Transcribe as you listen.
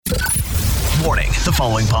Warning, the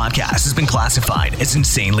following podcast has been classified as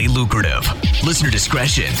insanely lucrative. Listener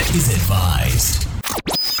discretion is advised.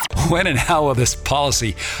 When and how will this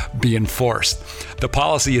policy be enforced? The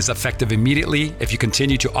policy is effective immediately. If you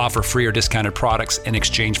continue to offer free or discounted products in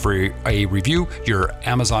exchange for a review, your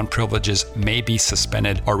Amazon privileges may be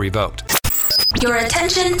suspended or revoked. Your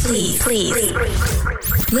attention, please.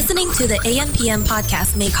 Listening to the AM/PM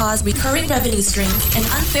podcast may cause recurring revenue streams and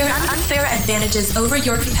unfair advantages over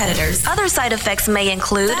your competitors. Other side effects may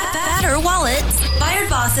include fatter wallets, fired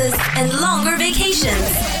bosses, and longer vacations.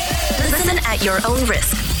 Listen at your own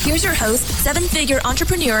risk. Here's your host, seven-figure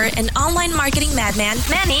entrepreneur and online marketing madman,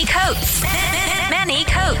 Manny Coates. Manny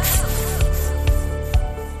Coates.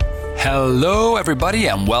 Hello, everybody,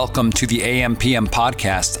 and welcome to the AM/PM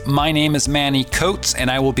podcast. My name is Manny Coates, and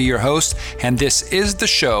I will be your host. And this is the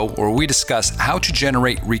show where we discuss how to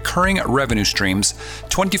generate recurring revenue streams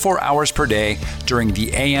 24 hours per day during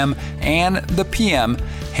the AM and the PM,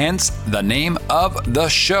 hence the name of the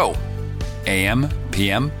show,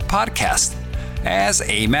 AM/PM podcast. As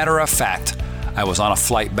a matter of fact, I was on a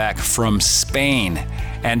flight back from Spain,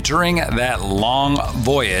 and during that long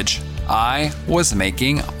voyage, I was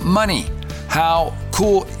making money. How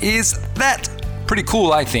cool is that? Pretty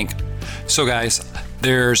cool, I think. So guys,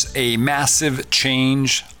 there's a massive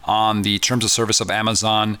change on the terms of service of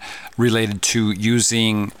Amazon related to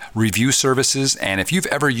using review services. And if you've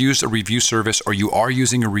ever used a review service or you are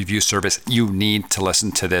using a review service, you need to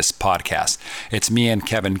listen to this podcast. It's me and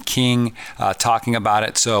Kevin King talking about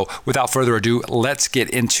it. So without further ado, let's get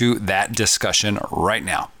into that discussion right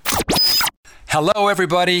now. Hello,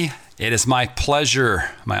 everybody. It is my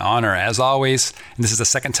pleasure, my honor, as always. And this is the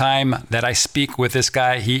second time that I speak with this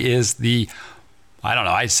guy. He is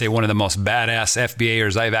I'd say one of the most badass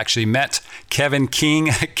FBAers I've actually met, Kevin King.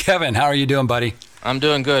 Kevin, how are you doing, buddy? I'm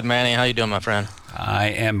doing good, Manny. How you doing, my friend? I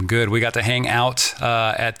am good. We got to hang out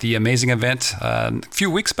at the amazing event a few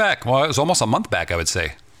weeks back. Well, it was almost a month back, I would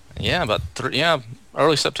say. Yeah,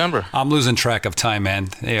 early September. I'm losing track of time, man.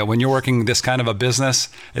 Yeah, when you're working this kind of a business,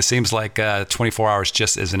 it seems like 24 hours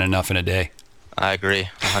just isn't enough in a day. I agree,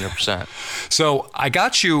 100%. So I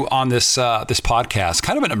got you on this podcast,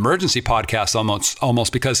 kind of an emergency podcast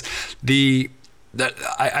almost because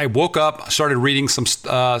I woke up, started reading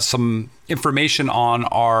some information on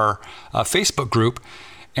our Facebook group,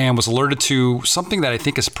 and was alerted to something that I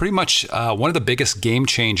think is pretty much one of the biggest game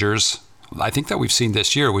changers I think that we've seen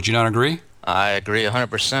this year. Would you not agree? I agree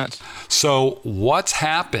 100%. So what's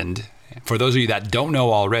happened, for those of you that don't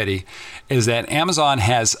know already, is that Amazon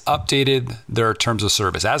has updated their terms of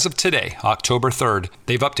service. As of today, October 3rd,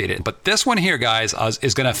 they've updated. But this one here, guys,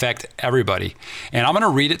 is going to affect everybody. And I'm going to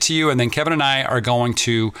read it to you, and then Kevin and I are going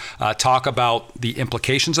to talk about the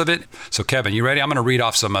implications of it. So Kevin, you ready? I'm going to read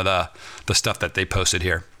off some of the stuff that they posted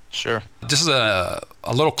here. Sure. This is a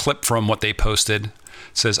little clip from what they posted.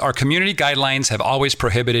 It says, our community guidelines have always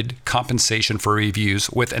prohibited compensation for reviews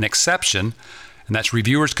with an exception, and that's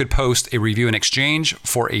reviewers could post a review in exchange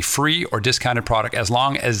for a free or discounted product as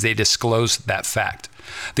long as they disclose that fact.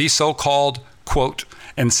 These so-called, quote,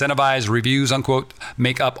 incentivized reviews, unquote,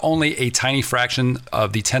 make up only a tiny fraction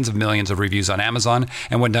of the tens of millions of reviews on Amazon,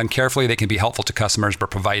 and when done carefully, they can be helpful to customers by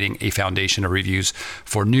providing a foundation of reviews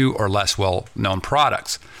for new or less well-known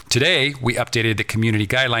products. Today, we updated the community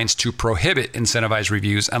guidelines to prohibit incentivized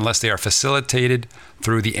reviews unless they are facilitated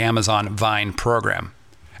through the Amazon Vine program.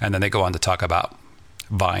 And then they go on to talk about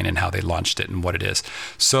Vine and how they launched it and what it is.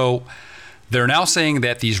 So they're now saying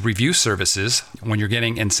that these review services, when you're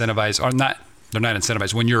getting incentivized, or not, they're not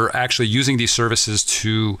incentivized, when you're actually using these services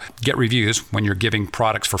to get reviews, when you're giving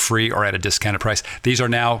products for free or at a discounted price, these are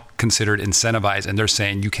now considered incentivized, and they're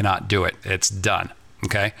saying you cannot do it. It's done.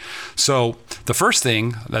 Okay, so the first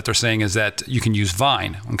thing that they're saying is that you can use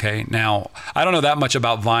Vine. Okay, now I don't know that much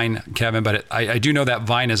about Vine, Kevin, but I do know that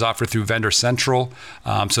Vine is offered through Vendor Central.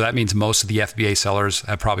 So that means most of the FBA sellers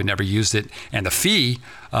have probably never used it. And the fee,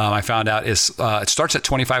 I found out, is it starts at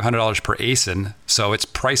 $2,500 per ASIN. So it's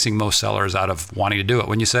pricing most sellers out of wanting to do it,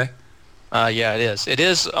 wouldn't you say? Yeah, it is. It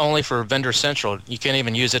is only for Vendor Central. You can't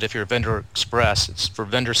even use it if you're Vendor Express. It's for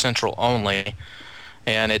Vendor Central only.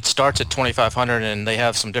 And it starts at $2,500, and they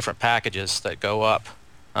have some different packages that go up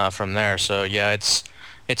from there. So yeah, it's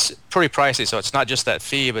pretty pricey. So it's not just that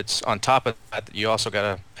fee, but it's on top of that, you also got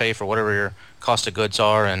to pay for whatever your cost of goods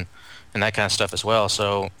are and that kind of stuff as well.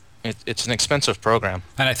 So it's an expensive program.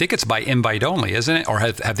 And I think it's by invite only, isn't it? Or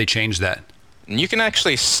have they changed that? And you can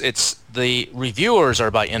actually, it's the reviewers are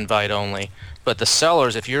by invite only, but the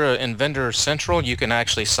sellers, if you're in Vendor Central, you can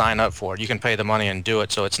actually sign up for it. You can pay the money and do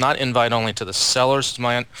it. So it's not invite only to the sellers,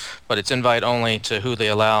 but it's invite only to who they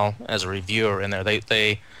allow as a reviewer in there.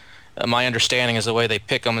 my understanding is the way they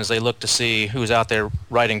pick them is they look to see who's out there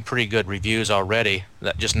writing pretty good reviews already,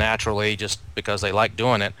 that just naturally, just because they like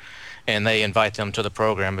doing it, and they invite them to the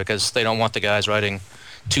program because they don't want the guys writing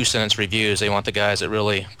 2-sentence reviews. They want the guys that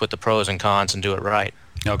really put the pros and cons and do it right.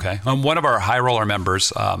 Okay. One of our high roller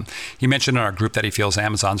members, he mentioned in our group that he feels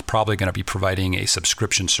Amazon's probably going to be providing a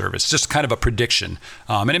subscription service, just kind of a prediction.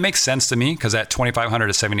 And it makes sense to me because at $2,500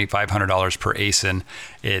 to $7,500 per ASIN,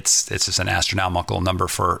 it's just an astronomical number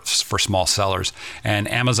for small sellers. And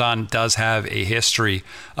Amazon does have a history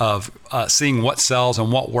of seeing what sells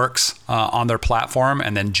and what works on their platform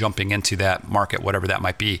and then jumping into that market, whatever that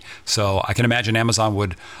might be. So I can imagine Amazon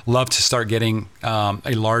would love to start getting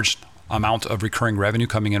a large amount of recurring revenue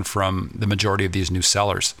coming in from the majority of these new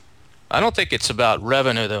sellers. I don't think it's about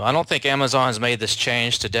revenue, though. I don't think Amazon's made this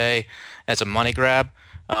change today as a money grab.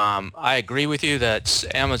 I agree with you that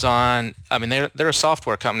Amazon, I mean, they're a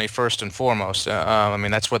software company first and foremost. I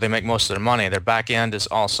mean, that's where they make most of their money. Their back end is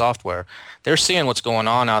all software. They're seeing what's going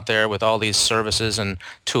on out there with all these services and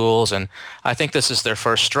tools, and I think this is their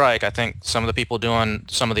first strike. I think some of the people doing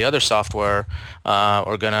some of the other software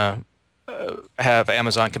are going to have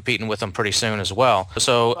Amazon competing with them pretty soon as well.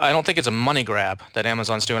 So I don't think it's a money grab that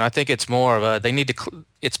Amazon's doing. I think it's more of a,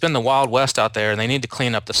 it's been the Wild West out there, and they need to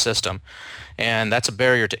clean up the system. And that's a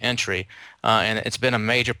barrier to entry. And it's been a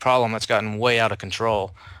major problem that's gotten way out of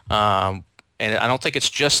control. And I don't think it's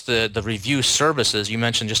just the review services you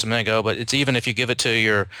mentioned just a minute ago, but it's even if you give it to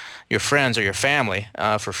your friends or your family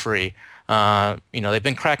for free. They've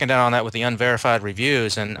been cracking down on that with the unverified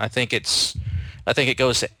reviews, and I think it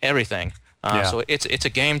goes to everything. So it's a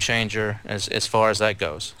game changer as far as that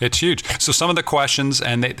goes. It's huge. So some of the questions,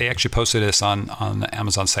 and they actually posted this on the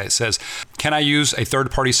Amazon site, it says, can I use a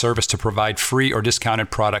third-party service to provide free or discounted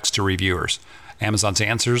products to reviewers? Amazon's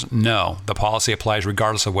answers, no. The policy applies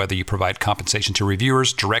regardless of whether you provide compensation to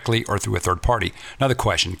reviewers directly or through a third party. Another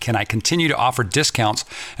question, can I continue to offer discounts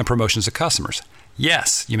and promotions to customers?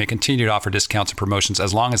 Yes, you may continue to offer discounts and promotions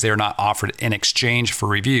as long as they are not offered in exchange for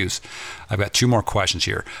reviews. I've got 2 more questions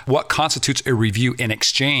here. What constitutes a review in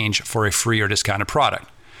exchange for a free or discounted product?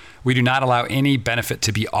 We do not allow any benefit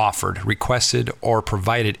to be offered, requested, or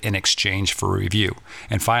provided in exchange for a review.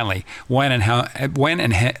 And finally, when and how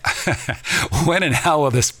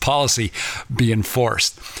will this policy be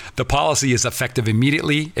enforced? The policy is effective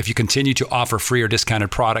immediately. If you continue to offer free or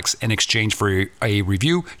discounted products in exchange for a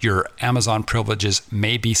review, your Amazon privileges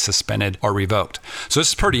may be suspended or revoked. So this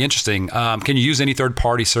is pretty interesting. Can you use any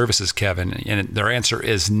third-party services, Kevin? And their answer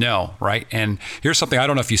is no, right? And here's something, I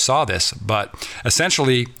don't know if you saw this, but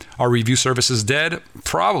essentially, are review services dead?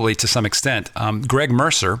 Probably to some extent. Greg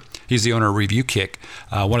Mercer, he's the owner of ReviewKick,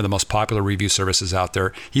 one of the most popular review services out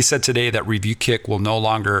there. He said today that ReviewKick will no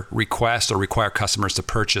longer request or require customers to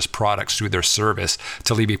purchase products through their service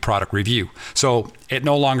to leave a product review. So it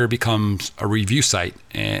no longer becomes a review site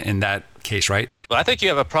in that case, right? Well, I think you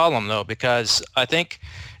have a problem, though, because I think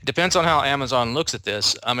it depends on how Amazon looks at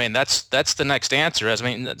this. I mean, that's the next answer. I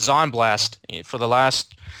mean, Zonblast for the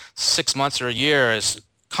last 6 months or a year is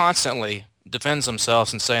constantly defends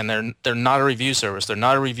themselves and saying they're not a review service. They're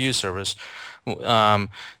not a review service.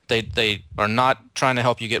 They are not trying to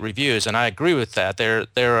help you get reviews, and I agree with that.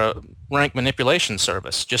 They're a rank manipulation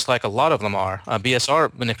service, just like a lot of them are, a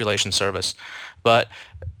BSR manipulation service. But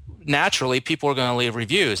naturally, people are going to leave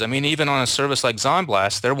reviews. I mean, even on a service like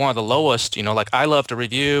Zonblast, they're one of the lowest, like I Love to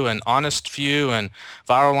Review and Honest Few and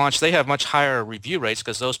Viral Launch. They have much higher review rates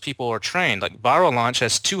because those people are trained. Like Viral Launch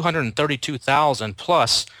has 232,000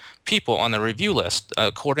 plus people on the review list,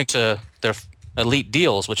 according to their Elite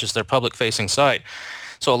Deals, which is their public-facing site.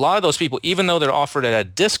 So a lot of those people, even though they're offered at a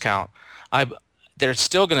discount, they're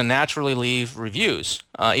still going to naturally leave reviews,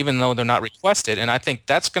 even though they're not requested. And I think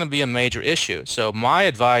that's going to be a major issue. So my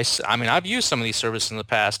advice, I mean, I've used some of these services in the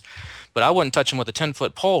past, but I wouldn't touch them with a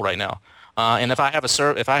 10-foot pole right now. And if I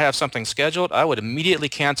have something scheduled, I would immediately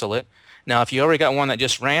cancel it. Now, if you already got one that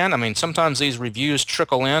just ran, I mean, sometimes these reviews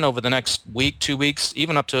trickle in over the next week, 2 weeks,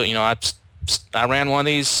 even up to, I ran one of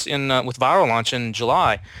these with Viral Launch in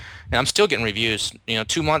July. And I'm still getting reviews,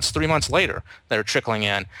 2 months, 3 months later that are trickling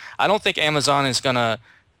in. I don't think Amazon is going to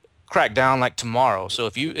crack down like tomorrow. So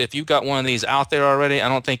if you got one of these out there already, I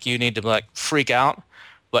don't think you need to freak out.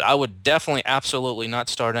 But I would definitely, absolutely not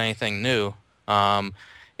start anything new.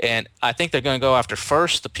 And I think they're going to go after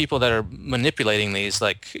first the people that are manipulating these,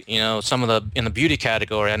 some of in the beauty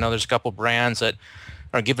category. I know there's a couple brands that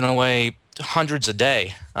are giving away hundreds a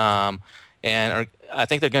day. I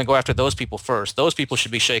think they're going to go after those people first. Those people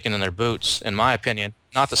should be shaking in their boots, in my opinion,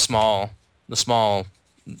 not the small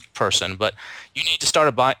person. But you need to start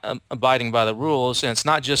abiding by the rules, and it's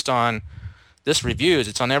not just on this reviews,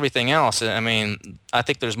 it's on everything else. I mean, I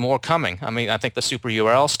think there's more coming. I mean, I think the super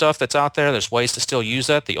URL stuff that's out there, there's ways to still use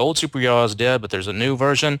that. The old super URL is dead, but there's a new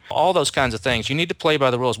version. All those kinds of things. You need to play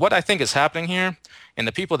by the rules. What I think is happening here, and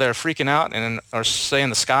the people that are freaking out and are saying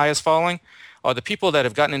the sky is falling, are the people that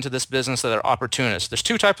have gotten into this business that are opportunists. There's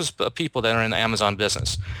two types of people that are in the Amazon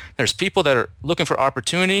business. There's people that are looking for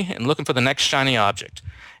opportunity and looking for the next shiny object.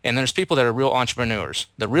 And there's people that are real entrepreneurs.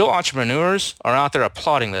 The real entrepreneurs are out there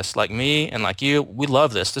applauding this, like me and like you. We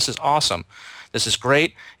love this. This is awesome. This is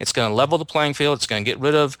great. It's going to level the playing field. It's going to get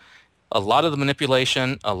rid of a lot of the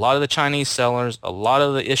manipulation, a lot of the Chinese sellers, a lot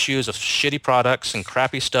of the issues of shitty products and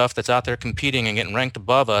crappy stuff that's out there competing and getting ranked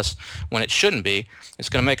above us when it shouldn't be. It's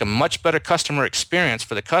going to make a much better customer experience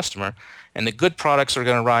for the customer, and the good products are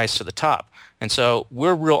going to rise to the top. And so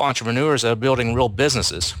we're real entrepreneurs that are building real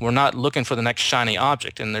businesses. We're not looking for the next shiny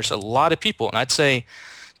object. And there's a lot of people, and I'd say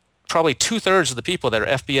probably 2/3 of the people that are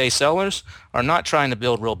FBA sellers are not trying to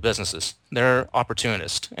build real businesses. They're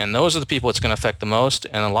opportunists. And those are the people it's going to affect the most,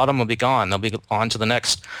 and a lot of them will be gone. They'll be on to the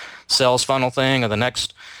next sales funnel thing or the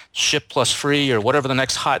next ship plus free or whatever the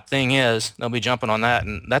next hot thing is. They'll be jumping on that,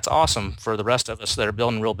 and that's awesome for the rest of us that are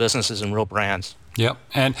building real businesses and real brands. Yep.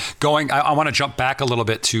 And I want to jump back a little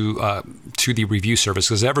bit to the review service,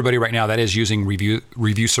 because everybody right now that is using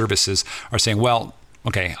review services are saying, well,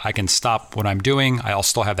 okay, I can stop what I'm doing. I'll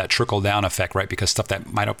still have that trickle down effect, right? Because stuff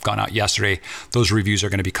that might have gone out yesterday, those reviews are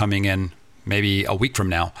going to be coming in maybe a week from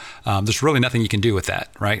now. There's really nothing you can do with that,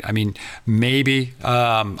 right? I mean, maybe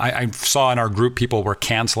I saw in our group people were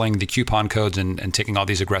canceling the coupon codes and taking all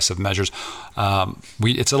these aggressive measures.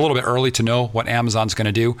 It's a little bit early to know what Amazon's going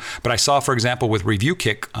to do, but I saw, for example, with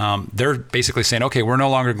ReviewKick, they're basically saying, okay, we're no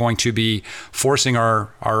longer going to be forcing our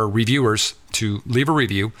reviewers to leave a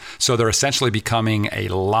review. So they're essentially becoming a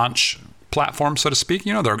launch platform, so to speak.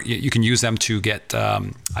 You know, you can use them to get,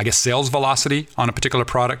 sales velocity on a particular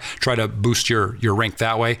product, try to boost your rank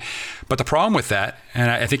that way. But the problem with that, and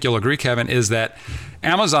I think you'll agree, Kevin, is that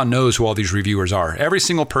Amazon knows who all these reviewers are. Every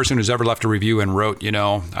single person who's ever left a review and wrote, you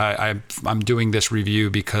know, I'm doing this review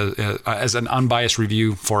because as an unbiased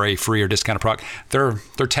review for a free or discounted product, they're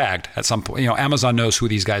tagged at some point. You know, Amazon knows who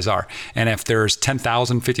these guys are. And if there's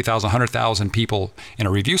 10,000, 50,000, 100,000 people in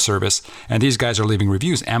a review service, and these guys are leaving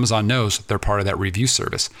reviews, Amazon knows they're part of that review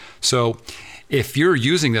service. So if you're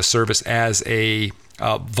using this service as a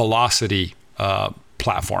velocity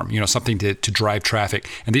platform, you know, something to drive traffic,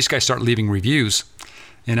 and these guys start leaving reviews,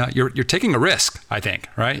 you know, you're taking a risk, I think,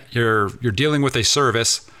 right? You're dealing with a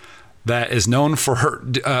service that is known for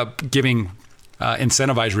giving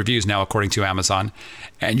incentivized reviews now, according to Amazon,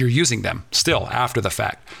 and you're using them still after the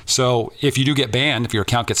fact. So if you do get banned, if your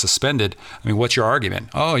account gets suspended, I mean, what's your argument?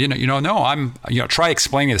 Oh, try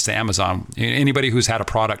explaining this to Amazon. Anybody who's had a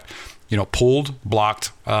product, you know, pulled,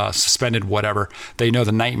 blocked, suspended, whatever, they know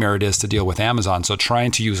the nightmare it is to deal with Amazon. So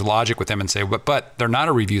trying to use logic with them and say, but they're not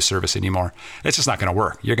a review service anymore, it's just not going to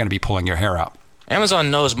work. You're going to be pulling your hair out.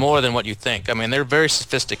 Amazon knows more than what you think. I mean, they're very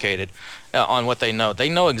sophisticated on what they know. They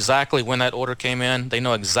know exactly when that order came in. They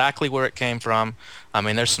know exactly where it came from. I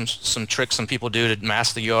mean, there's some tricks some people do to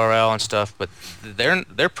mask the URL and stuff, but they're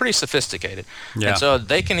pretty sophisticated. Yeah. And so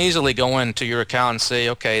they can easily go into your account and say,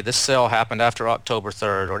 okay, this sale happened after October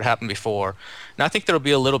 3rd, or it happened before. And I think there'll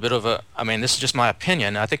be a little bit of this is just my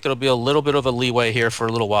opinion, I think there'll be a little bit of a leeway here for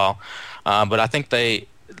a little while. But I think they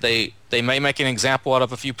may make an example out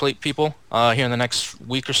of a few people here in the next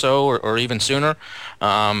week or so, or even sooner.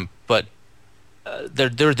 But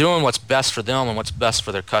they're doing what's best for them and what's best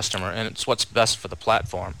for their customer, and it's what's best for the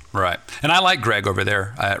platform. Right. And I like Greg over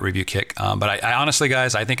there at ReviewKick, but I honestly,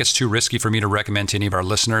 guys, I think it's too risky for me to recommend to any of our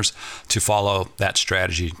listeners to follow that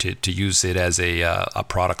strategy, to use it as a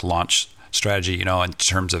product launch strategy, you know, in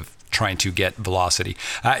terms of trying to get velocity.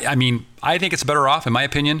 I mean, I think it's better off, in my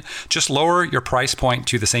opinion, just lower your price point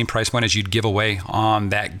to the same price point as you'd give away on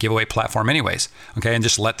that giveaway platform anyways, okay? And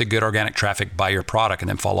just let the good organic traffic buy your product and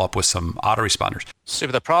then follow up with some autoresponders. See,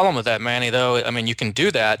 but the problem with that, Manny, though, I mean, you can do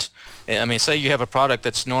that. I mean, say you have a product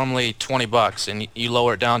that's normally $20 and you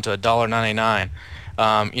lower it down to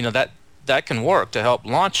 $1.99. You know, that can work to help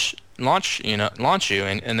launch you,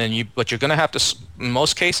 and then but you're going to have to, in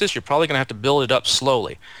most cases, you're probably going to have to build it up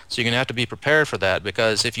slowly. So you're going to have to be prepared for that,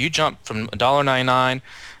 because if you jump from $1.99, and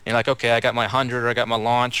you're like, okay, I got my 100, or I got my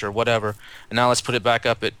launch, or whatever, and now let's put it back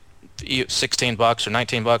up at $16 or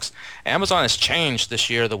 $19. Amazon has changed this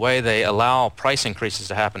year the way they allow price increases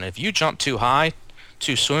to happen. If you jump too high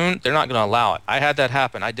too soon, they're not going to allow it. I had that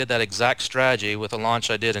happen. I did that exact strategy with a launch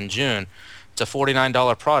I did in June. It's a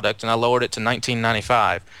 $49 product, and I lowered it to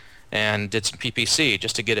 $19.95. and did some PPC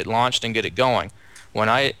just to get it launched and get it going. When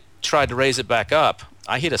I tried to raise it back up,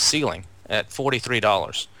 I hit a ceiling. at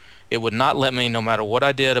 $43. It would not let me, no matter what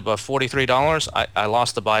I did above $43, I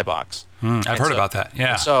lost the buy box. I've heard about that,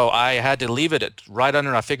 yeah. So I had to leave it at right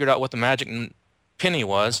under, I figured out what the magic penny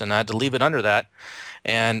was, and I had to leave it under that.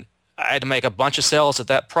 And I had to make a bunch of sales at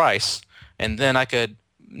that price, and then I can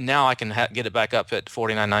get it back up at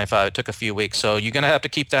 $49.95. It took a few weeks. So you're going to have to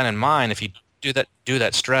keep that in mind if you do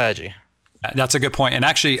that strategy. That's a good point. And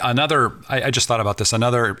actually, I just thought about this.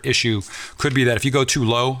 Another issue could be that if you go too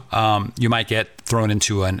low, you might get thrown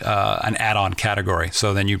into an add-on category.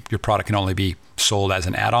 So then your product can only be sold as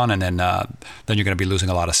an add-on, and then you're going to be losing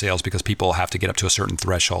a lot of sales because people have to get up to a certain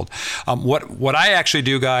threshold. What I actually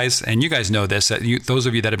do, guys, and you guys know this, those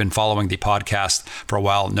of you that have been following the podcast for a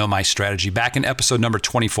while know my strategy. Back in episode number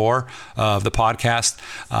 24 of the podcast,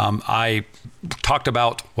 I talked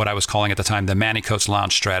about what I was calling at the time the Manny Coats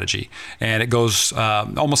Lounge strategy. And it goes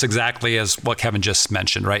almost exactly as what Kevin just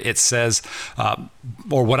mentioned, right? It says,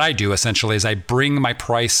 or what I do essentially is I bring my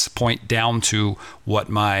price point down to what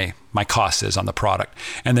my cost is on the product.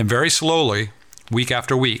 And then very slowly, week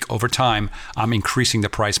after week, over time, I'm increasing the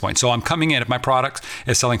price point. So I'm coming in, if my product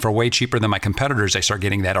is selling for way cheaper than my competitors, they start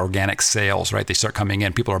getting that organic sales, right? They start coming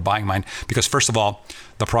in, people are buying mine because first of all,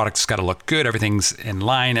 the product's got to look good, everything's in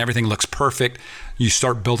line, everything looks perfect. You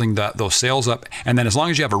start building those sales up. And then as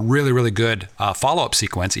long as you have a really, really good follow-up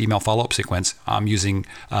sequence, email follow-up sequence, I'm using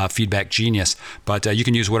Feedback Genius, but you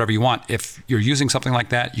can use whatever you want. If you're using something like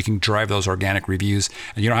that, you can drive those organic reviews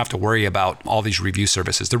and you don't have to worry about all these review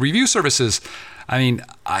services. The review services, I mean,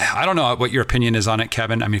 I don't know what your opinion is on it,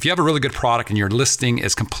 Kevin. I mean, if you have a really good product and your listing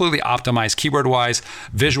is completely optimized keyword-wise,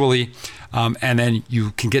 visually, and then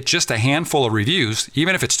you can get just a handful of reviews,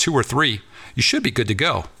 even if it's 2 or 3, you should be good to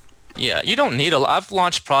go. Yeah, you don't need I've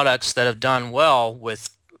launched products that have done well with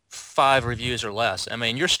 5 reviews or less. I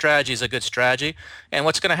mean, your strategy is a good strategy, and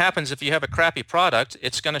what's going to happen is if you have a crappy product,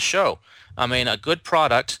 it's going to show. I mean, a good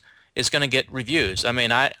product is going to get reviews. I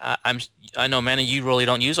mean, I know, Manny, you really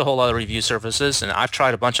don't use a whole lot of review services, and I've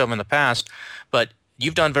tried a bunch of them in the past, but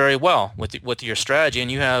you've done very well with your strategy, and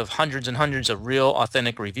you have hundreds and hundreds of real,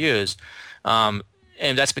 authentic reviews.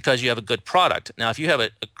 And that's because you have a good product. Now, if you have a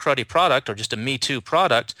cruddy product or just a Me Too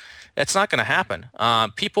product, that's not going to happen.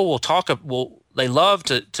 People will they love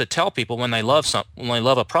to tell people when they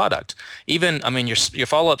love a product. Even, I mean, your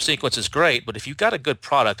follow-up sequence is great, but if you've got a good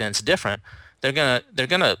product and it's different, they're gonna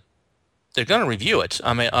review it.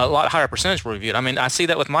 I mean, a lot higher percentage will review it. I mean, I see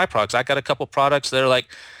that with my products. I got a couple products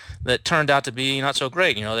that turned out to be not so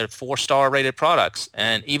great. You know, they're 4-star rated products.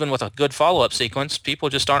 And even with a good follow-up sequence, people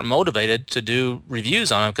just aren't motivated to do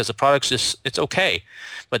reviews on them because the product's it's okay.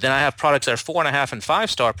 But then I have products that are 4.5 and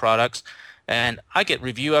 5-star products, and I get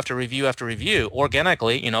review after review after review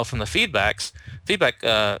organically, you know, from the feedback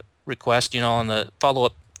request, you know, on the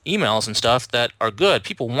follow-up emails and stuff that are good.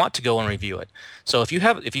 People want to go and review it. So if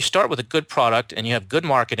you start with a good product and you have good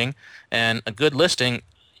marketing and a good listing,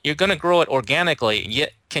 you're going to grow it organically.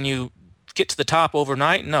 Yet, can you get to the top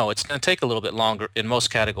overnight? No, it's going to take a little bit longer in most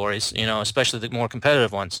categories, you know, especially the more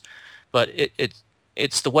competitive ones. But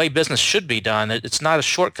it's the way business should be done. It's not a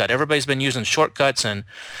shortcut. Everybody's been using shortcuts and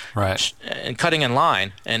cutting in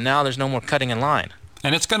line, and now there's no more cutting in line.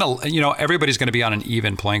 And it's going to, you know, everybody's going to be on an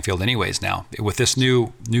even playing field anyways now with this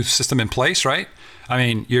new system in place, right? I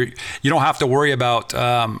mean, you don't have to worry about,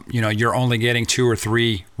 you know, you're only getting 2 or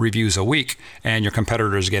 3 reviews a week and your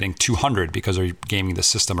competitor is getting 200 because they're gaming the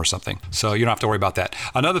system or something. So you don't have to worry about that.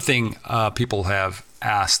 Another thing people have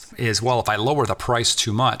asked is, well, if I lower the price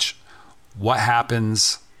too much, what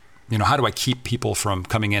happens? You know, how do I keep people from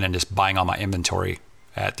coming in and just buying all my inventory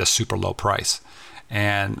at the super low price?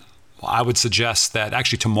 And I would suggest that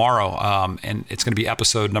actually tomorrow, and it's going to be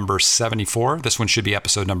episode number 74. This one should be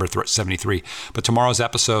episode number 73. But tomorrow's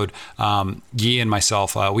episode, Guy and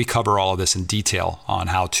myself, we cover all of this in detail on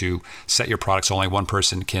how to set your products. Only one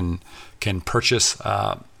person can purchase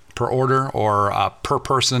per order or per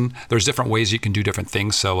person. There's different ways you can do different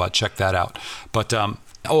things, so check that out. But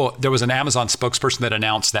there was an Amazon spokesperson that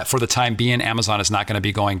announced that for the time being, Amazon is not going to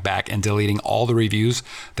be going back and deleting all the reviews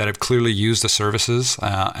that have clearly used the services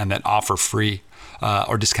and that offer free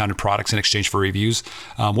or discounted products in exchange for reviews.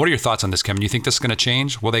 What are your thoughts on this, Kevin? Do you think this is going to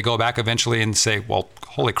change? Will they go back eventually and say, well,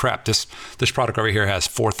 holy crap, this product over here has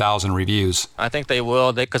 4,000 reviews? I think they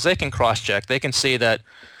will, because they can cross-check. They can see that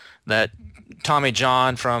Tommy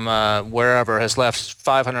John from wherever has left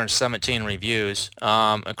 517 reviews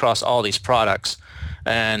across all these products,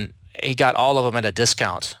 and he got all of them at a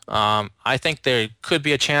discount. I think there could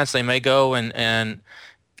be a chance they may go and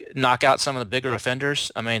knock out some of the bigger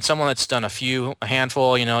offenders. I mean, someone that's done a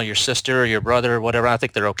handful, you know, your sister or your brother or whatever, I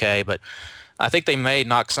think they're okay. But I think they may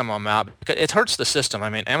knock some of them out because it hurts the system. I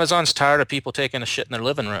mean, Amazon's tired of people taking a shit in their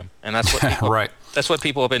living room, and that's what people, right. That's what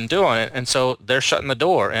people have been doing, and so they're shutting the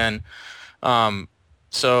door, and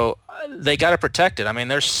so they got to protect it. I mean,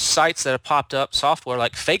 there's sites that have popped up, software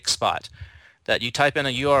like FakeSpot, that you type in a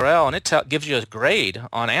URL and it gives you a grade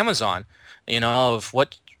on Amazon, of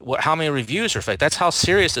how many reviews are fake. That's how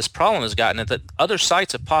serious this problem has gotten. That other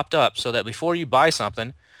sites have popped up so that before you buy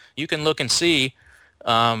something, you can look and see.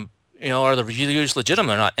 Are the reviews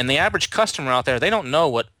legitimate or not? And the average customer out there, they don't know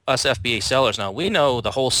what us FBA sellers know. We know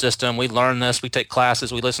the whole system. We learn this. We take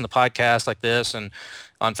classes. We listen to podcasts like this and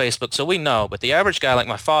on Facebook. So we know. But the average guy like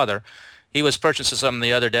my father, he was purchasing something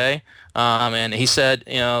the other day, and he said,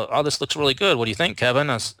 oh, this looks really good. What do you think, Kevin?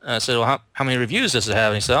 I said, well, how many reviews does it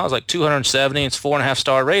have? And he said, I was like 270. It's 4.5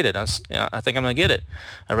 star rated. I think I'm going to get it.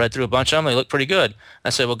 I read through a bunch of them. They look pretty good. I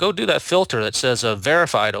said, well, go do that filter that says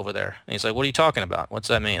verified over there. And he's like, what are you talking about? What's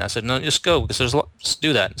that mean? I said, no, just go, because just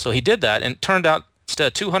do that. So he did that, and it turned out instead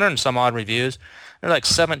of 200 and some odd reviews, there were like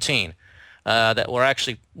 17 that were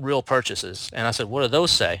actually real purchases. And I said, what do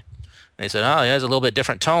those say? And he said, oh, he has a little bit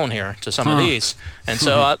different tone here to some of these. And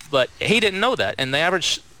so, but he didn't know that. And the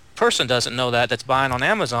average person doesn't know that that's buying on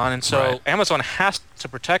Amazon. And so Amazon has to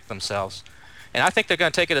protect themselves. And I think they're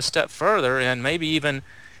going to take it a step further, and maybe even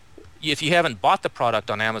if you haven't bought the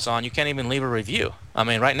product on Amazon, you can't even leave a review. I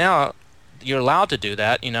mean, right now, you're allowed to do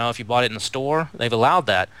that. If you bought it in the store, they've allowed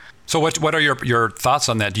that. So what are your thoughts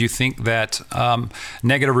on that? Do you think that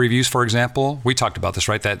negative reviews, for example, we talked about this,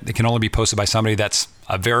 right, that it can only be posted by somebody that's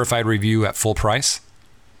a verified review at full price?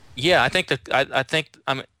 Yeah, I think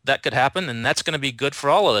that could happen, and that's going to be good for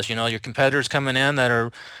all of us. Your competitors coming in that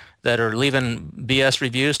are leaving BS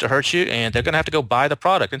reviews to hurt you, and they're going to have to go buy the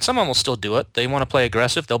product. And some of them will still do it. They want to play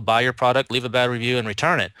aggressive. They'll buy your product, leave a bad review, and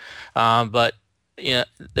return it. But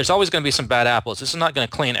there's always going to be some bad apples. This is not going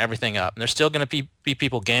to clean everything up. There's still going to be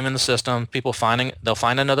people gaming the system, they'll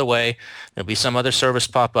find another way. There'll be some other service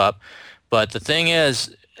pop up. But the thing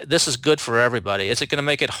is, this is good for everybody. Is it going to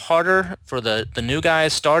make it harder for the new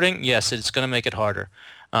guys starting? Yes, it's going to make it harder.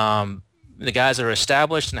 The guys that are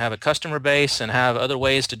established and have a customer base and have other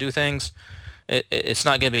ways to do things, it's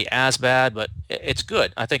not going to be as bad, but it's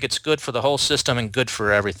good. I think it's good for the whole system and good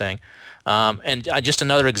for everything. And just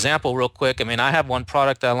another example real quick. I mean, I have one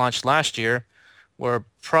product I launched last year where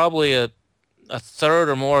probably a third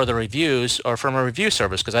or more of the reviews are from a review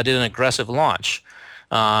service because I did an aggressive launch.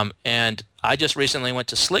 And I just recently went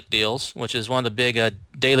to Slick Deals, which is one of the big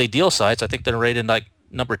daily deal sites. I think they're rated like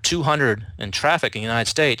number 200 in traffic in the United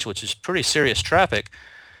States, which is pretty serious traffic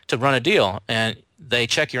to run a deal. And they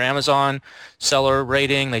check your Amazon seller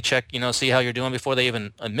rating. They check, see how you're doing before they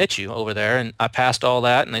even admit you over there. And I passed all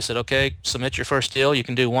that, and they said, okay, submit your first deal. You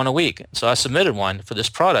can do one a week. So I submitted one for this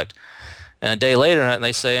product. And a day later,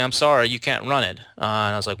 they say, I'm sorry, you can't run it. And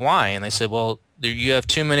I was like, why? And they said, well, you have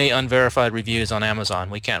too many unverified reviews on Amazon.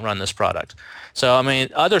 We can't run this product. So, I mean,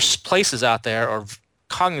 other places out there are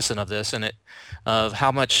cognizant of this and of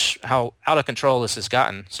how out of control this has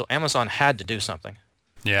gotten. So Amazon had to do something.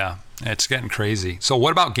 Yeah, it's getting crazy. So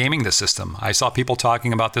what about gaming the system? I saw people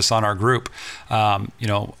talking about this on our group,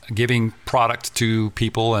 giving product to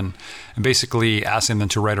people and basically asking them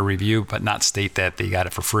to write a review, but not state that they got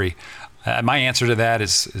it for free. My answer to that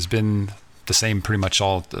has been the same pretty much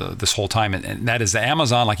all this whole time. And that is that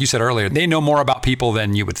Amazon, like you said earlier, they know more about people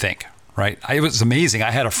than you would think. Right. It was amazing.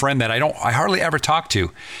 I had a friend that I hardly ever talk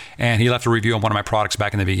to, and he left a review on one of my products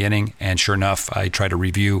back in the beginning. And sure enough, I tried to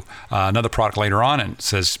review another product later on, and it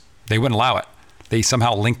says they wouldn't allow it. They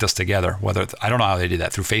somehow linked us together. I don't know how they did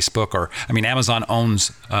that, through Facebook Amazon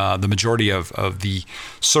owns the majority of the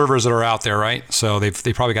servers that are out there, right? So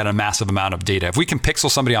they probably got a massive amount of data. If we can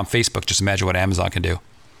pixel somebody on Facebook, just imagine what Amazon can do.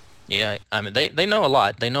 Yeah, I mean they know a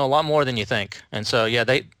lot. They know a lot more than you think, and so yeah,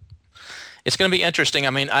 it's going to be interesting. I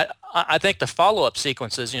mean, I think the follow-up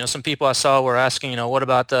sequences, some people I saw were asking, what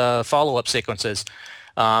about the follow-up sequences?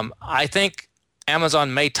 I think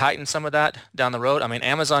Amazon may tighten some of that down the road. I mean,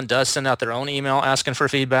 Amazon does send out their own email asking for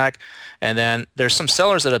feedback, and then there's some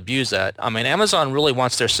sellers that abuse that. I mean, Amazon really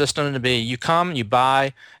wants their system to be, you come, you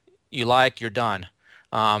buy, you like, you're done.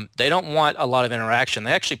 They don't want a lot of interaction.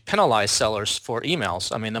 They actually penalize sellers for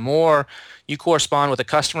emails. I mean, the more you correspond with a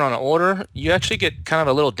customer on an order, you actually get kind of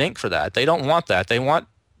a little dink for that. They don't want that. They want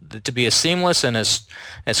it to be as seamless and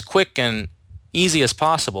as quick and easy as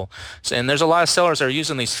possible. So, and there's a lot of sellers that are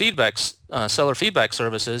using these seller feedback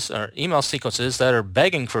services or email sequences that are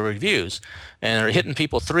begging for reviews and are hitting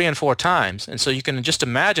people 3 and 4 times. And so you can just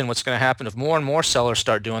imagine what's going to happen if more and more sellers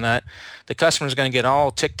start doing that. The customer's going to get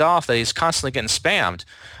all ticked off that he's constantly getting spammed,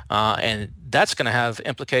 and that's going to have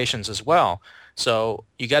implications as well. So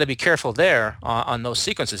you got to be careful there on those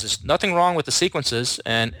sequences. There's nothing wrong with the sequences,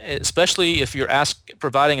 and especially if you're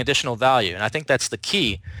providing additional value. And I think that's the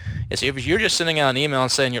key. Is if you're just sending out an email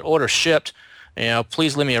and saying your order shipped,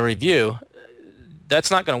 please leave me a review, that's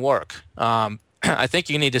not going to work. I think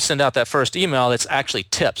you need to send out that first email that's actually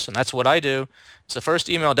tips, and that's what I do. It's the first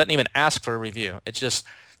email doesn't even ask for a review. It's just,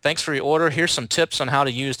 thanks for your order. Here's some tips on how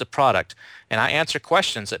to use the product. And I answer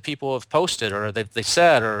questions that people have posted or they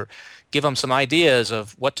said, or give them some ideas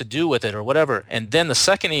of what to do with it or whatever. And then the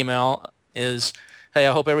second email is, hey,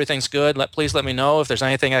 I hope everything's good. Please let me know if there's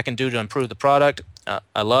anything I can do to improve the product.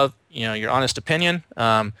 I love your honest opinion,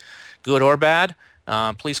 good or bad.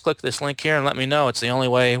 Please click this link here and let me know. It's the only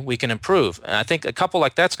way we can improve. And I think a couple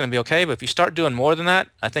like that's going to be okay. But if you start doing more than that,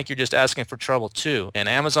 I think you're just asking for trouble too. And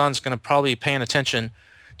Amazon's going to probably be paying attention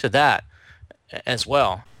to that as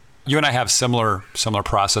well. You and I have similar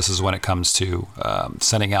processes when it comes to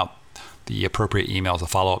sending out the appropriate emails, the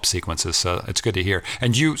follow-up sequences. So it's good to hear.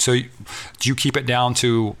 And do you keep it down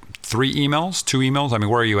to 3 emails, 2 emails? I mean,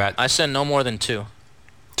 where are you at? I send no more than 2.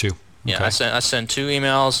 2. Okay. Yeah, I send 2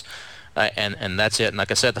 emails, and that's it. And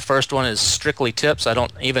like I said, the first one is strictly tips. I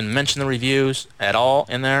don't even mention the reviews at all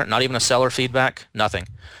in there. Not even a seller feedback. Nothing.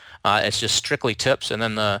 It's just strictly tips. And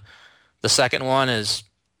then the second one is,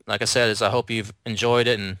 like I said, is I hope you've enjoyed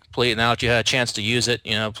it, and please, now that you had a chance to use it,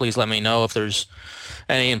 please let me know if there's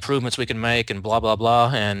any improvements we can make, and blah blah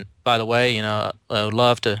blah. And by the way, I would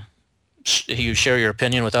love to you share your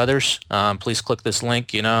opinion with others. Please click this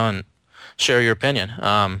link, and share your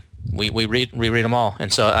opinion. We read them all,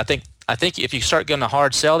 and so I think if you start getting a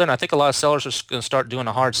hard sell there, and I think a lot of sellers are going to start doing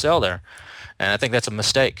a hard sell there, and I think that's a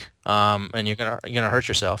mistake, and you're gonna hurt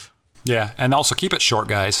yourself. Yeah, and also keep it short,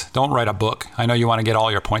 guys. Don't write a book. I know you want to get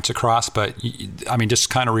all your points across, but just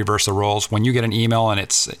kind of reverse the roles. When you get an email and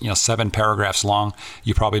it's 7 paragraphs long,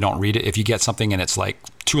 you probably don't read it. If you get something and it's like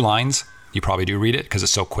 2 lines, you probably do read it because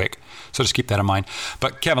it's so quick. So just keep that in mind.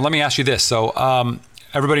 But Kevin, let me ask you this. So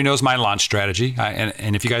everybody knows my launch strategy,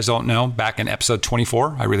 and if you guys don't know, back in episode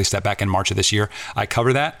 24, I released that back in March of this year. I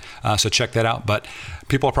cover that, so check that out. But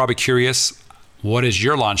people are probably curious. What is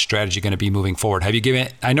your launch strategy going to be moving forward? Have you given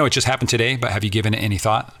it, I know it just happened today, but have you given it any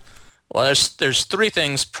thought? Well, there's 3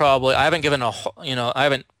 things probably. I haven't given I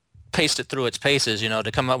haven't paced it through its paces,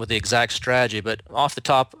 to come up with the exact strategy, but off the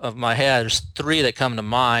top of my head, there's 3 that come to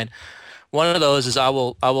mind. One of those is I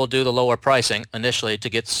will do the lower pricing initially to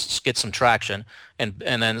get some traction, and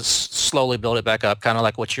then slowly build it back up, kind of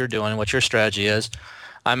like what you're doing, what your strategy is.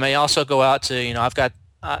 I may also go out to,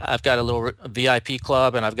 I've got a little VIP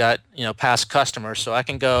club, and I've got past customers, so I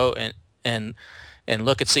can go and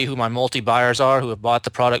look and see who my multi-buyers are, who have bought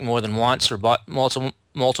the product more than once or bought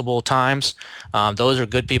multiple times. Those are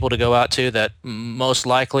good people to go out to that most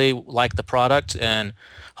likely like the product and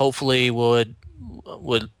hopefully would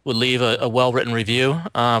leave a well-written review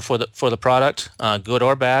for the product, good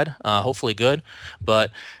or bad, hopefully good.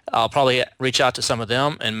 But I'll probably reach out to some of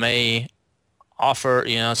them and may offer,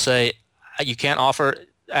 say you can't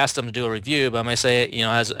ask them to do a review, but I may say,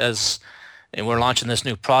 as and we're launching this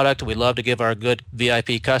new product, we'd love to give our good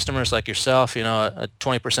VIP customers like yourself, a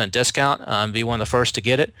 20% discount, and be one of the first to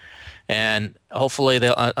get it. And hopefully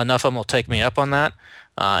enough of them will take me up on that,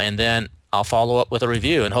 and then I'll follow up with a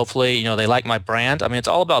review. And hopefully, they like my brand. I mean, it's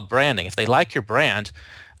all about branding. If they like your brand,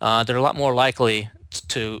 they're a lot more likely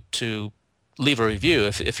to leave a review.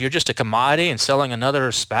 If you're just a commodity and selling another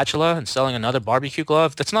spatula and selling another barbecue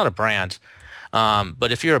glove, that's not a brand.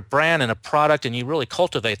 But if you're a brand and a product and you really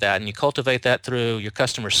cultivate that, and you cultivate that through your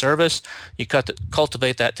customer service, you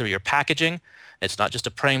cultivate that through your packaging. It's not just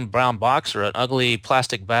a plain brown box or an ugly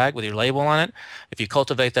plastic bag with your label on it. If you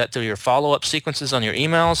cultivate that through your follow-up sequences on your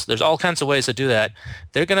emails, there's all kinds of ways to do that.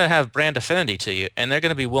 They're going to have brand affinity to you, and they're going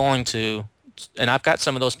to be willing to, and I've got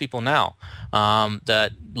some of those people now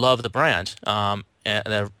that love the brand,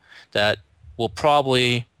 and that will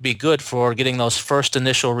probably be good for getting those first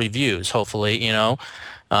initial reviews, hopefully,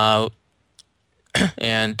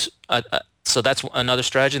 and so that's another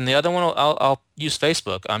strategy. And the other one, I'll use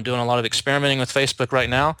Facebook. I'm doing a lot of experimenting with Facebook right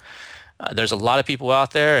now. There's a lot of people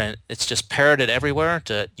out there, and it's just parroted everywhere.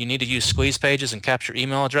 You need to use squeeze pages and capture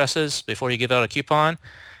email addresses before you give out a coupon.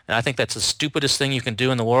 And I think that's the stupidest thing you can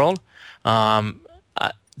do in the world.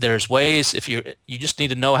 There's ways. If you just need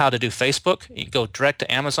to know how to do Facebook. You go direct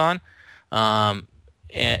to Amazon.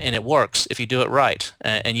 And it works if you do it right.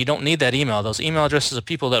 And you don't need that email. Those email addresses of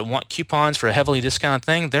people that want coupons for a heavily discounted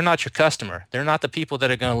thing, they're not your customer. They're not the people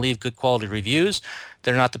that are going to leave good quality reviews.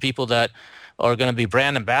 They're not the people that are going to be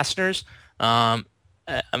brand ambassadors. They're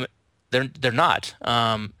not.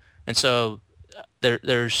 And so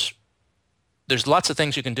there's there's lots of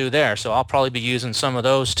things you can do there. So I'll probably be using some of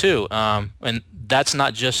those too. And that's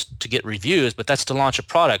not just to get reviews, but that's to launch a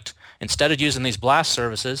product. Instead of using these blast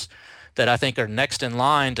services that I think are next in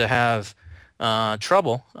line to have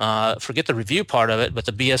trouble, forget the review part of it, but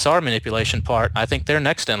the BSR manipulation part, I think they're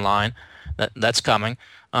next in line. That's coming.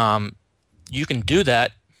 You can do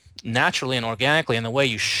that naturally and organically in the way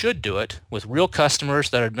you should do it with real customers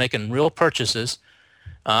that are making real purchases,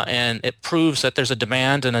 and it proves that there's a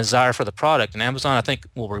demand and a desire for the product. And Amazon, I think,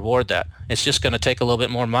 will reward that. It's just going to take a little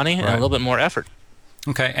bit more money and a little bit more effort.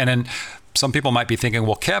 Okay, and then some people might be thinking,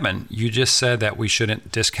 well, Kevin, you just said that we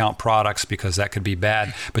shouldn't discount products because that could be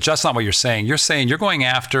bad. But that's not what you're saying. You're saying you're going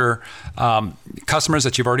after customers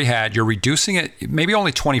that you've already had. You're reducing it maybe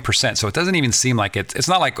only 20%. So it doesn't even seem like it's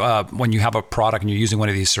not like when you have a product and you're using one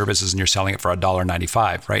of these services and you're selling it for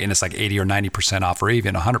 $1.95, right? And it's like 80 or 90% off or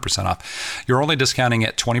even 100% off. You're only discounting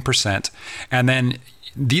it 20%. And then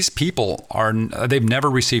these people they've never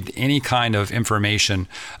received any kind of information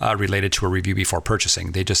related to a review before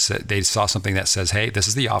purchasing. They saw something that says, hey, this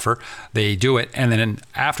is the offer. They do it. And then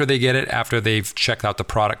after they get it, after they've checked out the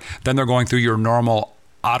product, then they're going through your normal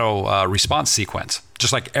auto response sequence,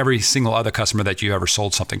 just like every single other customer that you ever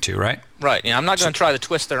sold something to, right? Right. I'm not going to try to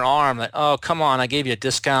twist their arm that, oh, come on, I gave you a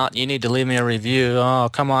discount. You need to leave me a review. Oh,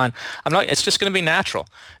 come on. It's just going to be natural.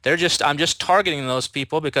 I'm just targeting those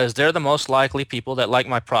people because they're the most likely people that like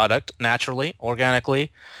my product naturally,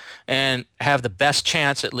 organically, and have the best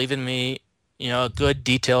chance at leaving me, a good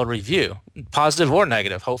detailed review, positive or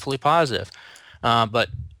negative, hopefully positive. But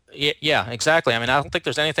yeah, exactly. I don't think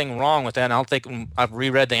there's anything wrong with that. And I don't think I've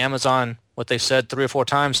reread the Amazon, what they said 3 or 4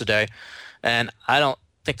 times today, and I don't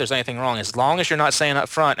think there's anything wrong. As long as you're not saying up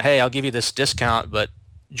front, hey, I'll give you this discount, but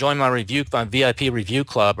join my VIP review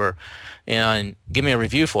club, or and give me a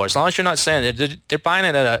review for it. As long as you're not saying it, they're buying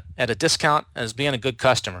it at a discount as being a good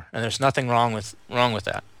customer, and there's nothing wrong with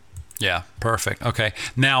that. Yeah, perfect. Okay,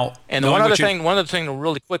 now, and one other thing to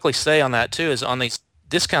really quickly say on that too is on these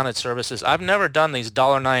discounted services, I've never done these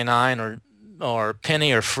 $1.99 or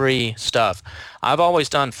penny or free stuff. I've always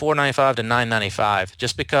done $4.95 to $9.95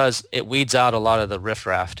 just because it weeds out a lot of the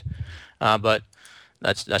riffraff. But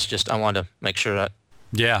that's just, I wanted to make sure that.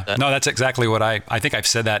 Yeah, no, that's exactly what I think I've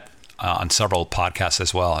said that on several podcasts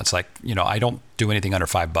as well. It's like, I don't do anything under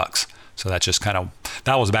 $5. So that's just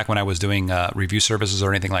that was back when I was doing review services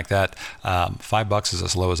or anything like that. $5 is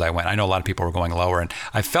as low as I went. I know a lot of people were going lower, and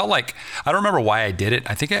I felt like, I don't remember why I did it.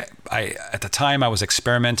 I think I at the time I was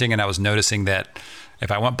experimenting, and I was noticing that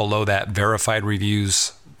if I went below that, verified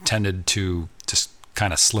reviews tended to just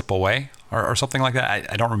kind of slip away or something like that.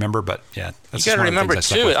 I don't remember, but yeah. You got to remember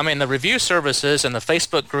too, the review services and the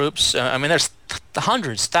Facebook groups, there's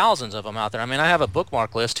hundreds, thousands of them out there. I have a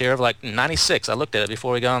bookmark list here of like 96. I looked at it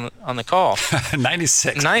before we got on the call.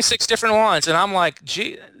 96 different ones. And I'm like,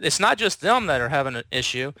 gee, it's not just them that are having an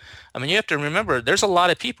issue. You have to remember, there's a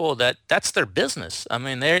lot of people that's their business.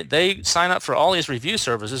 They sign up for all these review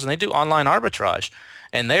services, and they do online arbitrage.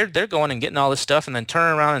 And they're going and getting all this stuff and then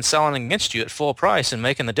turning around and selling against you at full price and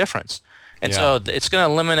making the difference. And so it's going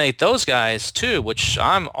to eliminate those guys too, which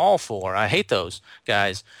I'm all for. I hate those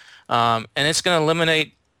guys. And it's going to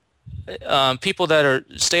eliminate people that are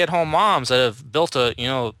stay-at-home moms that have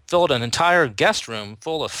filled an entire guest room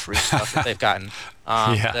full of free stuff that they've gotten,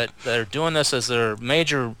 that are doing this as their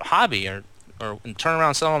major hobby or turn around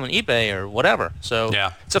and sell them on eBay or whatever. So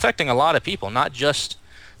it's affecting a lot of people, not just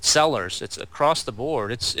sellers. It's across the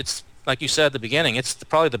board. It's like you said at the beginning, it's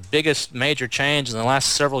probably the biggest major change in the last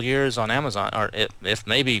several years on Amazon, or if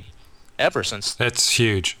maybe ever since. It's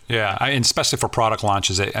huge, yeah. And especially for product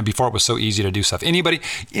launches. And before it was so easy to do stuff. Anybody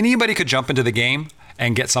could jump into the game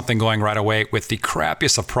and get something going right away with the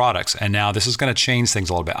crappiest of products. And now this is going to change things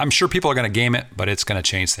a little bit. I'm sure people are going to game it, but it's going to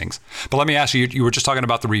change things. But let me ask you, you were just talking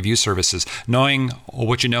about the review services. Knowing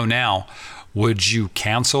what you know now, would you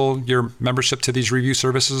cancel your membership to these review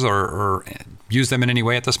services or use them in any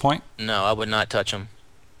way at this point? No, I would not touch them.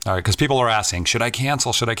 All right, because people are asking, should I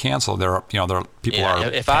cancel? Should I cancel? People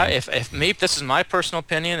are. If this is my personal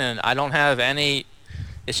opinion, and I don't have any,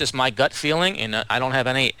 it's just my gut feeling, and I don't have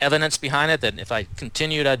any evidence behind it that if I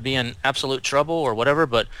continued, I'd be in absolute trouble or whatever.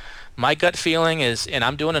 But my gut feeling is, and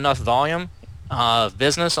I'm doing enough volume of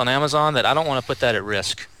business on Amazon that I don't want to put that at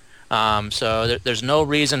risk. So there's no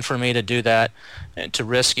reason for me to do that, and to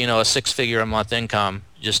risk, a 6-figure a month income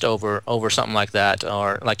just over something like that.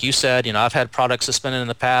 Or like you said, I've had products suspended in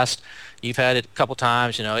the past. You've had it a couple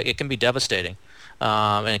times. It can be devastating,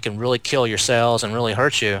 and it can really kill your sales and really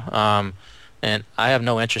hurt you. And I have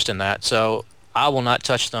no interest in that. So I will not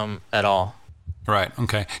touch them at all. Right.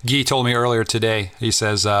 Okay. Guy told me earlier today, he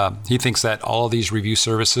says he thinks that all of these review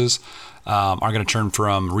services are going to turn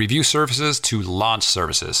from review services to launch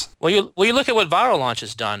services. Well, you look at what Viral Launch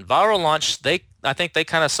has done. Viral Launch, I think they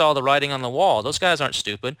kind of saw the writing on the wall. Those guys aren't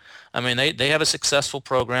stupid. I mean, they have a successful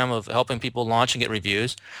program of helping people launch and get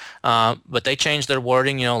reviews, but they changed their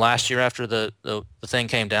wording, last year after the thing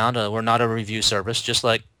came down to we're not a review service, just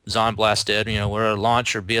like Zonblast did. We're a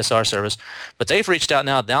launch or BSR service. But they've reached out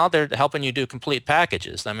now. Now they're helping you do complete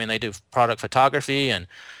packages. I mean, they do product photography and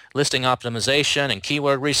listing optimization and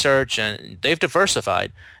keyword research, and they've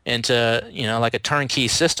diversified into like a turnkey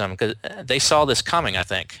system because they saw this coming, I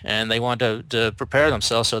think, and they wanted to prepare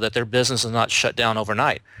themselves so that their business is not shut down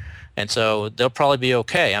overnight. And so they'll probably be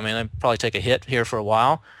okay. I mean, they'll probably take a hit here for a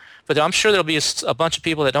while, but I'm sure there'll be a bunch of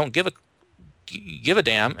people that don't give a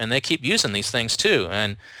damn, and they keep using these things too.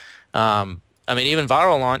 And I mean, even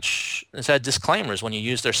Viral Launch has had disclaimers when you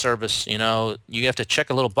use their service. You have to check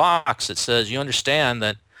a little box that says you understand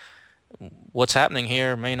that what's happening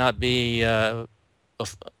here may not be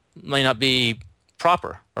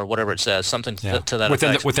proper, or whatever it says, something to that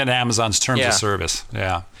effect. Within Amazon's terms of service.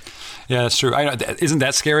 Yeah, that's true. Isn't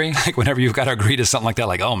that scary? Like whenever you've got to agree to something like that,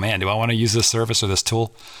 like, oh man, do I want to use this service or this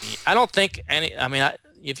tool? I don't think any. I mean,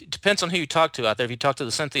 it depends on who you talk to out there. If you talk to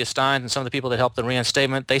the Cynthia Steins and some of the people that helped the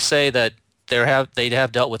reinstatement, they say that they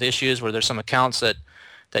have dealt with issues where there's some accounts that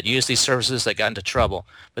use these services that got into trouble.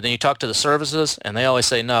 But then you talk to the services, and they always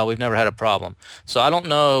say, no, we've never had a problem. So I don't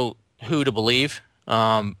know who to believe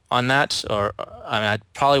on that. Or I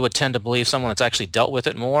probably would tend to believe someone that's actually dealt with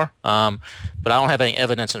it more. But I don't have any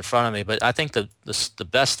evidence in front of me. But I think the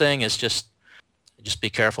best thing is just be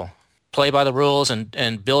careful. Play by the rules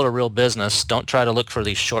and build a real business. Don't try to look for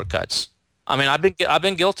these shortcuts. I mean, I've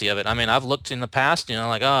been guilty of it. I mean, I've looked in the past,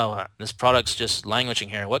 like, oh, this product's just languishing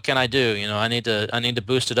here. What can I do? I need to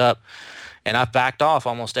boost it up, and I've backed off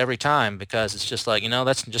almost every time because it's just like,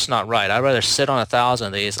 that's just not right. I'd rather sit on 1,000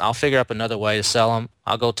 of these. I'll figure up another way to sell them.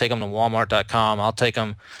 I'll go take them to Walmart.com. I'll take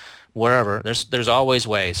them wherever. There's always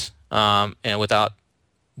ways, and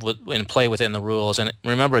play within the rules. And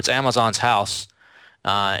remember, it's Amazon's house,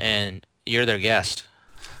 and you're their guest.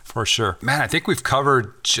 For sure. Man, I think we've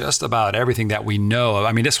covered just about everything that we know of.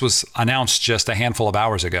 I mean, this was announced just a handful of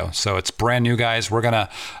hours ago, so it's brand new, guys. We're going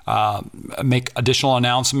to make additional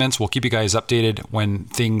announcements. We'll keep you guys updated when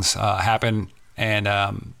things happen, and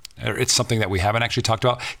it's something that we haven't actually talked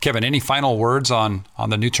about. Kevin, any final words on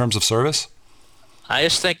the new terms of service? I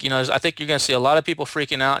just think, I think you're going to see a lot of people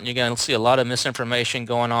freaking out, and you're going to see a lot of misinformation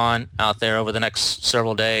going on out there over the next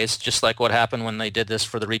several days, just like what happened when they did this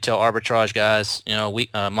for the retail arbitrage guys,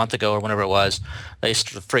 a month ago or whenever it was. They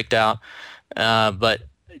freaked out. But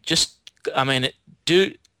just,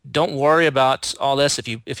 don't worry about all this.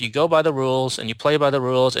 If you go by the rules and you play by the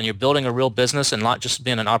rules and you're building a real business and not just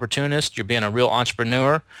being an opportunist, you're being a real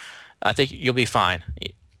entrepreneur, I think you'll be fine.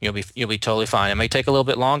 You'll be totally fine. It may take a little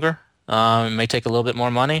bit longer. It may take a little bit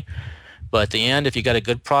more money, but at the end, if you got a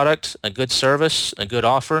good product, a good service, a good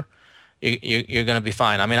offer, you're going to be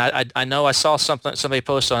fine. I mean, I know I saw somebody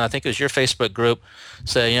post on, I think it was your Facebook group,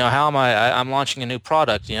 say, how am I'm launching a new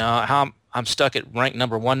product, how I'm stuck at rank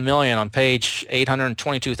number 1 million on page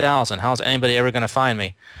 822,000. How's anybody ever going to find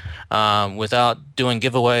me without doing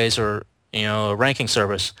giveaways or a ranking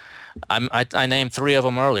service? I named 3 of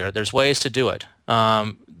them earlier. There's ways to do it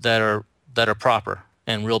that are proper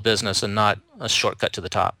and real business and not a shortcut to the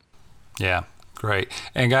top. Yeah. Great.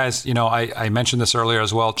 And guys, I mentioned this earlier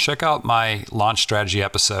as well. Check out my launch strategy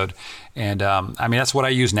episode. And that's what I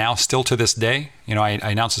use now still to this day. I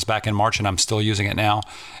announced this back in March and I'm still using it now.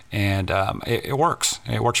 And it works.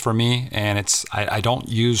 It works for me. And I don't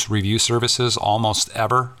use review services almost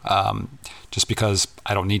ever just because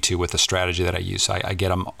I don't need to with the strategy that I use. I get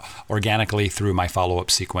them organically through my follow-up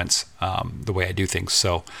sequence, the way I do things.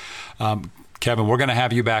 So, Kevin, we're going to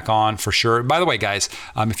have you back on for sure. By the way, guys,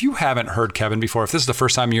 if you haven't heard Kevin before, if this is the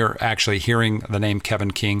first time you're actually hearing the name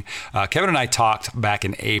Kevin King, Kevin and I talked back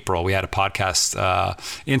in April. We had a podcast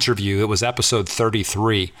interview. It was episode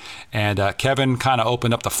 33. And Kevin kind of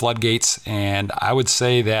opened up the floodgates. And I would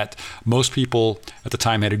say that most people at the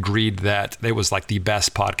time had agreed that it was like the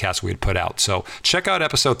best podcast we had put out. So check out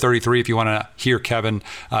episode 33 if you want to hear Kevin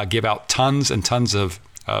give out tons and tons of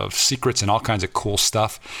secrets and all kinds of cool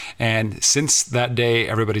stuff. And since that day,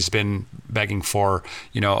 everybody's been begging for,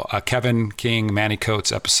 a Kevin King, Manny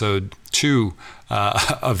Coates episode 2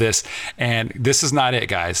 of this. And this is not it,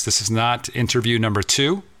 guys. This is not interview number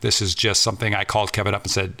 2. This is just something I called Kevin up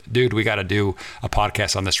and said, dude, we got to do a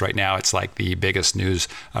podcast on this right now. It's like the biggest news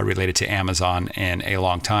related to Amazon in a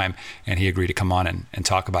long time. And he agreed to come on and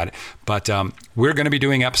talk about it. But we're going to be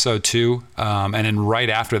doing episode 2. And then right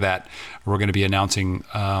after that, we're going to be announcing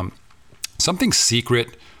something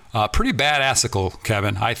secret pretty badassical,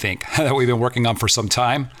 Kevin, I think, that we've been working on for some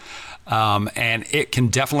time. And it can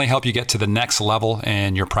definitely help you get to the next level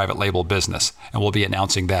in your private label business. And we'll be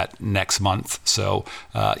announcing that next month. So,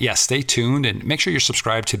 stay tuned and make sure you're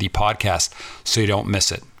subscribed to the podcast so you don't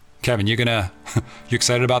miss it. Kevin, you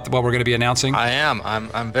excited about what we're going to be announcing? I am.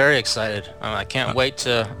 I'm very excited. I can't wait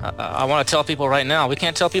to. I want to tell people right now. We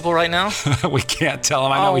can't tell people right now. We can't tell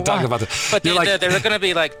them. I know we talked about this. But they're going to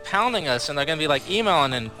be like pounding us, and they're going to be like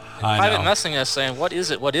emailing and private messaging us saying, "What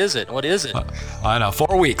is it? What is it? What is it?" I know.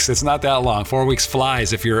 4 weeks. It's not that long. 4 weeks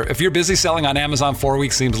flies. If you're busy selling on Amazon, 4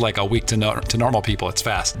 weeks seems like a week to normal people. It's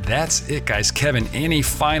fast. That's it, guys. Kevin, any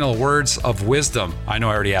final words of wisdom? I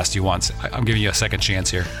know I already asked you once. I'm giving you a second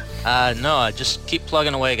chance here. No, just keep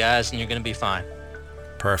plugging away, guys, and you're going to be fine.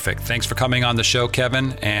 Perfect. Thanks for coming on the show,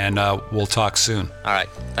 Kevin, and we'll talk soon. All right.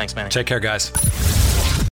 Thanks, Manny. Take care, guys.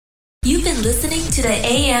 You've been listening to the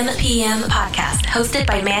AM/PM podcast hosted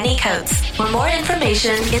by Manny Coates. For more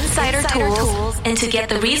information, insider tools, and to get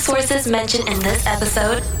the resources mentioned in this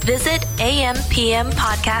episode, visit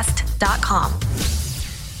ampmpodcast.com.